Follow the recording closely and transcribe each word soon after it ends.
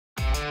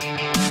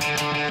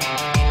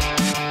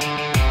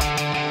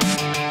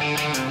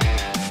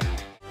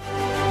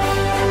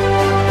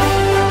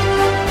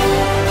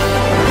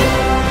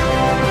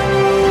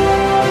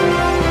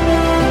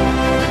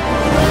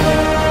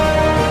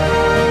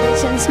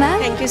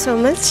Thank you so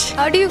much.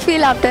 How do you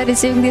feel after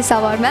receiving this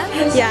award, ma'am?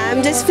 Yeah,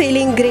 I'm just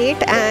feeling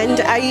great, and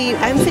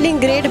I'm feeling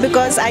great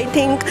because I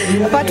think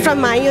apart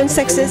from my own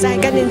success, I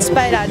can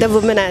inspire other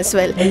women as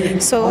well.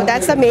 So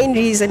that's the main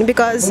reason,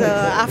 because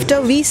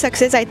after we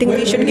success, I think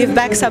we should give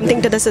back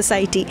something to the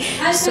society.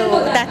 So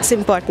that's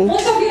important.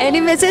 Any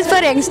message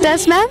for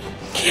youngsters, ma'am?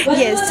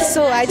 Yes,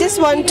 so I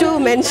just want to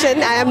mention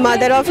I am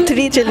mother of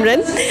 3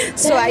 children.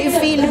 So I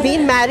feel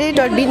being married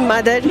or being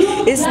mother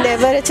is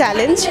never a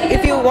challenge.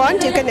 If you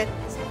want, you can.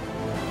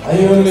 I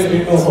only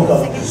didn't know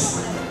about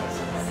this.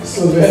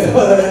 So wherever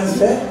I was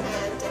there,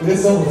 there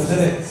is no